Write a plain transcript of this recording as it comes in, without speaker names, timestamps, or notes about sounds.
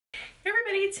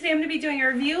everybody, today I'm going to be doing a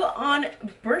review on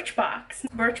Birchbox.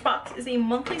 Birchbox is a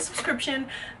monthly subscription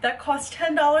that costs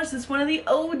 $10. It's one of the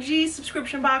OG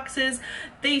subscription boxes.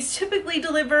 They typically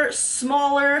deliver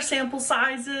smaller sample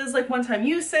sizes, like one-time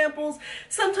use samples.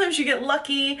 Sometimes you get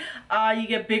lucky, you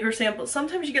get bigger samples.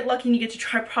 Sometimes you get lucky and you get to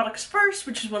try products first,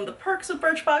 which is one of the perks of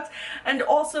Birchbox. And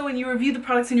also when you review the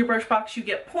products in your Birchbox, you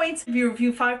get points. If you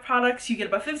review 5 products, you get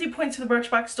about 50 points to the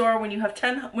Birchbox store. When you have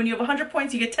 100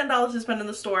 points, you get $10 to spend in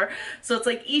the store. So it's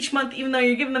like each month, even though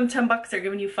you're giving them 10 bucks, they're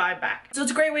giving you 5 back. So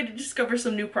it's a great way to discover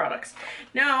some new products.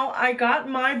 Now, I got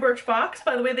my Birchbox.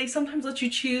 By the way, they sometimes let you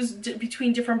choose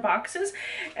between different boxes.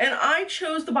 And I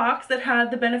chose the box that had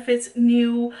the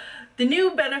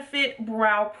new Benefit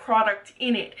Brow product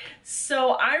in it.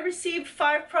 So I received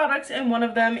 5 products and one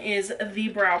of them is the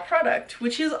brow product,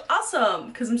 which is awesome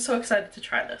because I'm so excited to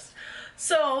try this.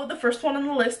 So the first one on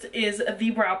the list is the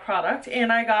brow product,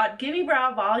 and I got Gimme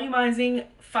Brow Volumizing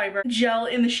Fiber Gel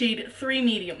in the shade 3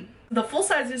 Medium. The full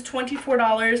size is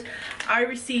 $24. I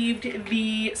received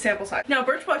the sample size. Now,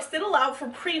 Birchbox did allow for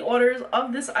pre-orders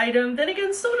of this item. Then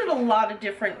again, so did a lot of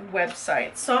different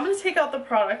websites. So I'm going to take out the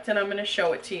product and I'm going to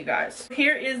show it to you guys.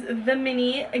 Here is the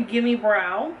mini Gimme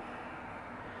Brow.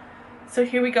 So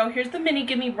here we go. Here's the mini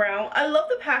Gimme Brow. I love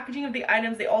the packaging of the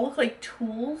items. They all look like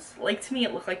tools. Like, to me,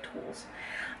 it looked like tools.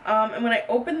 And when I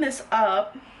open this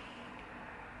up,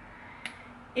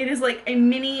 it is like a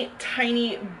mini,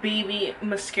 tiny baby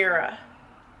mascara.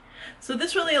 So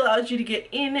this really allows you to get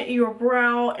in your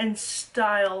brow and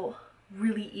style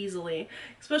really easily.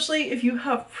 Especially if you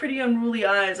have pretty unruly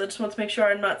eyes. I just want to make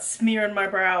sure I'm not smearing my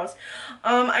brows.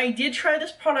 I did try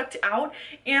this product out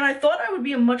and I thought I would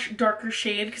be a much darker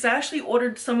shade because I actually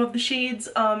ordered some of the shades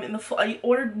I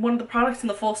ordered one of the products in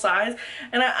the full size,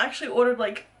 and I actually ordered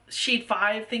like shade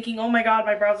 5 thinking, oh my god,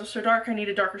 my brows are so dark, I need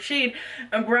a darker shade.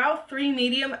 And brow 3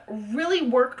 medium really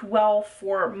worked well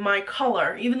for my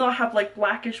color. Even though I have like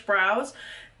blackish brows,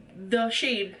 the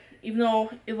shade, even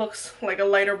though it looks like a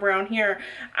lighter brown here,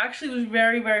 actually was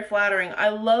very, very flattering. I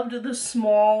loved the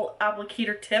small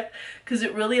applicator tip because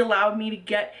it really allowed me to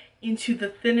get into the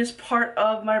thinnest part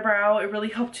of my brow. It really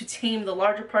helped to tame the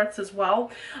larger parts as well.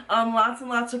 Lots and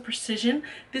lots of precision.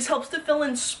 This helps to fill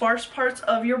in sparse parts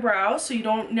of your brows so you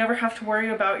don't never have to worry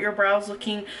about your brows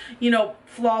looking, you know,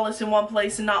 flawless in one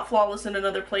place and not flawless in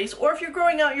another place. Or if you're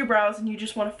growing out your brows and you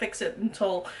just want to fix it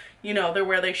until, you know, they're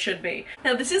where they should be.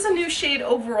 Now this is a new shade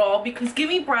overall because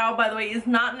Gimme Brow, by the way, is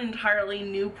not an entirely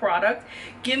new product.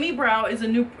 Gimme Brow is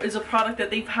a product that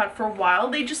they've had for a while.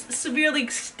 They just severely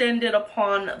extended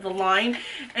upon the line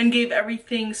and gave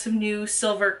everything some new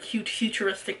silver cute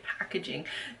futuristic packaging.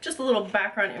 Just a little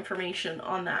background information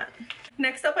on that.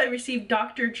 Next up I received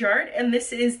Dr. Jart, and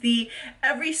this is the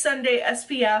Every Sunday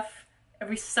SPF,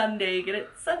 every Sunday, get it?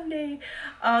 Sunday.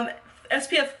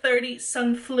 SPF 30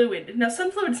 Sun Fluid. Now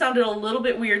Sun Fluid sounded a little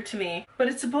bit weird to me, but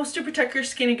it's supposed to protect your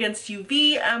skin against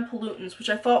UV and pollutants, which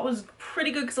I thought was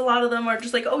pretty good because a lot of them are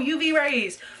just like, oh, UV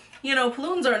rays. You know,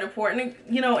 pollutants aren't important.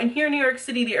 You know, and here in New York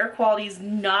City, the air quality is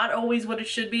not always what it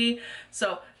should be.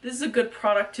 So this is a good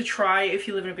product to try if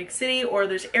you live in a big city or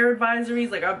there's air advisories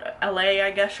like LA,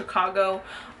 I guess, Chicago,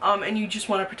 and you just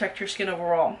want to protect your skin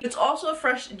overall. It's also a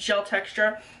fresh gel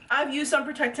texture. I've used some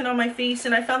protectant on my face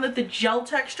and I found that the gel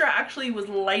texture actually was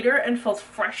lighter and felt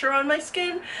fresher on my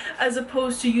skin as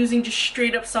opposed to using just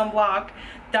straight up sunblock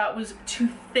that was too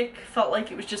thick, felt like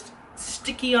it was just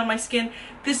sticky on my skin.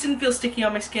 This didn't feel sticky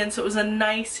on my skin, so it was a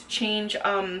nice change.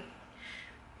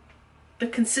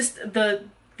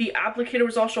 The applicator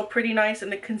was also pretty nice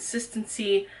and the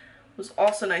consistency was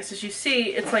also nice. As you see,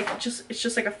 it's like it's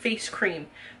just like a face cream.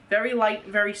 Very light,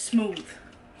 very smooth.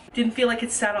 Didn't feel like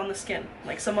it sat on the skin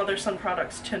like some other sun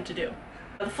products tend to do.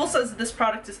 The full size of this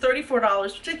product is $34,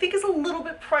 which I think is a little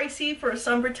bit pricey for a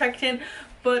sun protectant,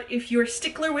 but if you're a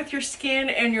stickler with your skin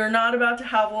and you're not about to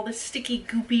have all this sticky,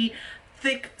 goopy,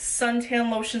 thick suntan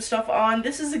lotion stuff on,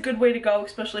 this is a good way to go,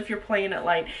 especially if you're playing it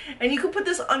light. And you can put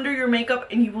this under your makeup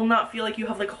and you will not feel like you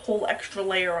have like a whole extra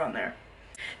layer on there.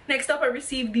 Next up I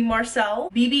received the Marcel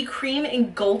BB Cream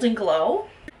in Golden Glow.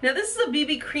 Now this is a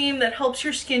BB cream that helps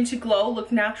your skin to glow,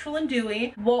 look natural and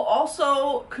dewy, while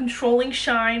also controlling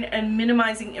shine and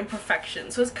minimizing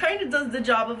imperfections. So it kind of does the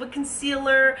job of a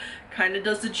concealer, kind of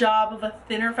does the job of a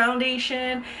thinner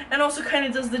foundation, and also kind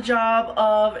of does the job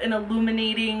of an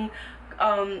illuminating,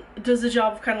 kind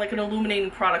of like an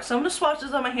illuminating product. So I'm going to swatch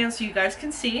this on my hands so you guys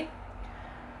can see.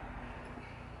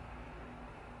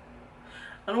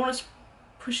 I don't want to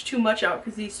push too much out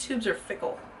because these tubes are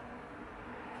fickle.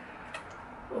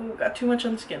 Oh, got too much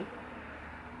on the skin.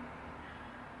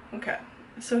 Okay,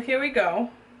 so here we go.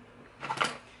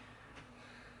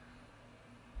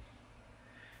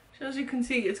 So as you can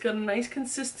see, it's got a nice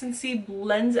consistency,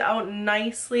 blends out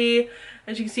nicely.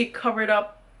 As you can see, it covered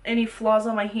up any flaws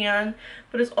on my hand,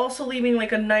 but it's also leaving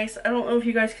like a nice, I don't know if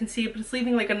you guys can see it, but it's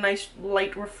leaving like a nice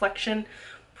light reflection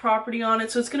property on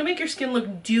it. So it's gonna make your skin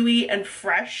look dewy and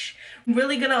fresh.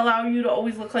 Really gonna allow you to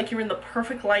always look like you're in the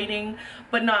perfect lighting,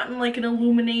 but not in like an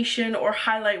illumination or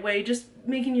highlight way, just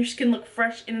making your skin look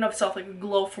fresh in and of itself, like a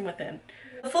glow from within.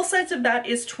 The full size of that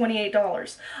is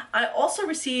 $28. I also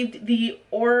received the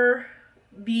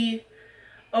Oribe,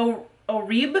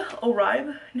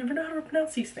 I never know how to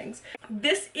pronounce these things.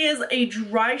 This is a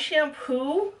dry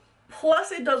shampoo,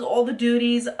 plus it does all the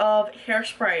duties of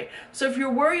hairspray. So if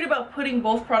you're worried about putting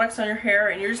both products on your hair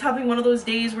and you're just having one of those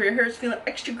days where your hair is feeling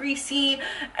extra greasy,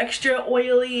 extra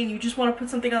oily, and you just want to put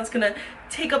something on that's gonna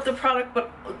take up the product,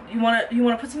 but you want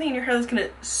to put something in your hair that's gonna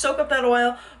soak up that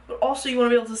oil, but also you want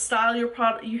to be able to style your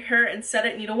hair and set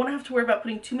it, and you don't want to have to worry about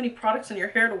putting too many products on your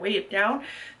hair to weigh it down.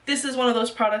 This is one of those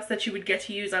products that you would get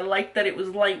to use. I like that it was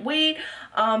lightweight.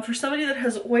 For somebody that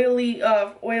has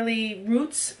oily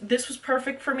roots, this was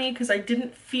perfect for me because I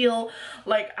didn't feel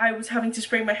like I was having to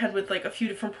spray my head with like a few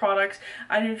different products.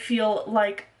 I didn't feel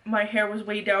like my hair was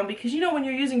weighed down because, you know, when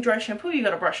you're using dry shampoo, you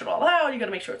gotta brush it all out, you gotta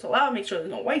make sure it's all out, make sure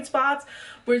there's no white spots.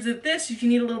 Whereas with this, if you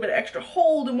need a little bit of extra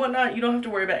hold and whatnot, you don't have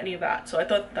to worry about any of that. So I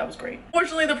thought that was great.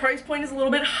 Fortunately, the price point is a little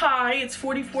bit high. It's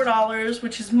 $44,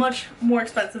 which is much more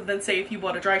expensive than, say, if you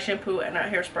bought a dry shampoo and a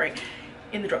hairspray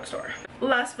in the drugstore.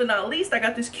 Last but not least, I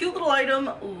got this cute little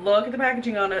item. Look at the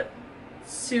packaging on it.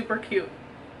 Super cute.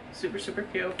 Super, super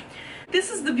cute. This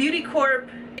is the Beauty Corp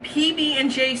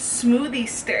PB&J Smoothie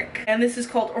Stick, and this is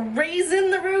called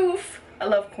Raisin the Roof. I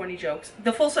love corny jokes.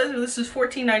 The full size of this is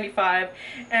 $14.95,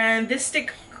 and this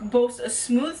stick boasts a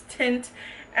smooth tint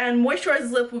and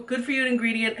moisturizes lip with good for you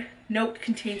ingredient. Note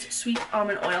contains sweet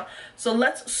almond oil. So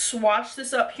let's swatch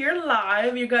this up here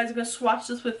live. You guys are gonna swatch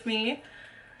this with me.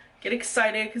 Get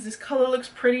excited because this color looks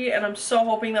pretty, and I'm so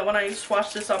hoping that when I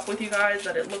swatch this up with you guys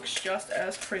that it looks just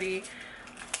as pretty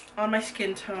on my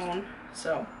skin tone.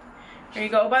 So there you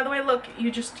go. By the way, look,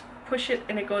 you just push it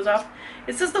and it goes up.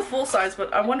 It says the full size,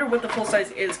 but I wonder what the full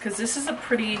size is because this is a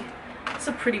pretty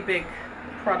big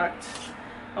product.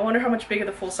 I wonder how much bigger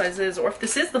the full size is, or if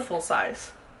this is the full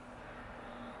size.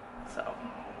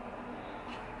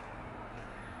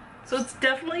 So it's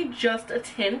definitely just a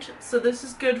tint. So this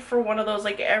is good for one of those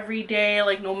like everyday,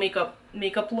 like no makeup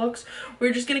looks.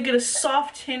 We're just gonna get a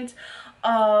soft tint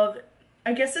of,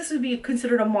 I guess this would be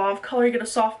considered a mauve color. You get a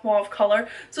soft mauve color.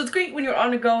 So it's great when you're on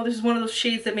the go. This is one of those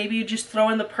shades that maybe you just throw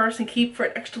in the purse and keep for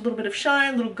an extra little bit of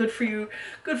shine, a little good for your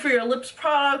lips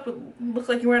product, but look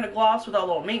like you're wearing a gloss without a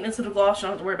little maintenance of the gloss. You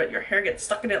don't have to worry about your hair getting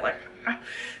stuck in it like,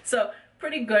 so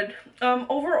pretty good.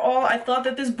 Overall, I thought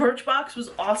that this Birchbox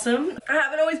was awesome. I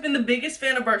haven't always been the biggest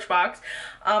fan of Birchbox.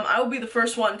 I will be the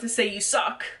first one to say you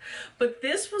suck. But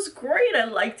this was great. I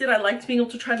liked it. I liked being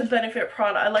able to try the Benefit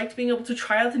product. I liked being able to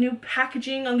try out the new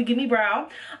packaging on the Gimme Brow.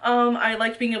 I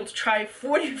liked being able to try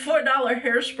 $44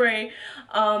 hairspray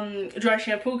dry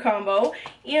shampoo combo.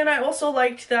 And I also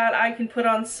liked that I can put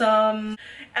on some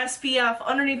SPF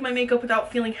underneath my makeup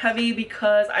without feeling heavy,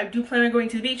 because I do plan on going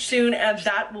to the beach soon, and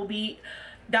that will be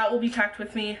packed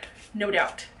with me, no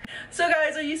doubt. So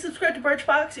guys, are you subscribed to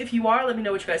Birchbox? If you are, let me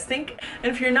know what you guys think. And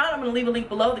if you're not, I'm going to leave a link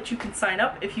below that you can sign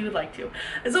up if you would like to.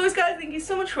 As always guys, thank you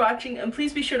so much for watching, and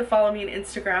please be sure to follow me on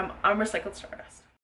Instagram. I'm Recycled Stardust.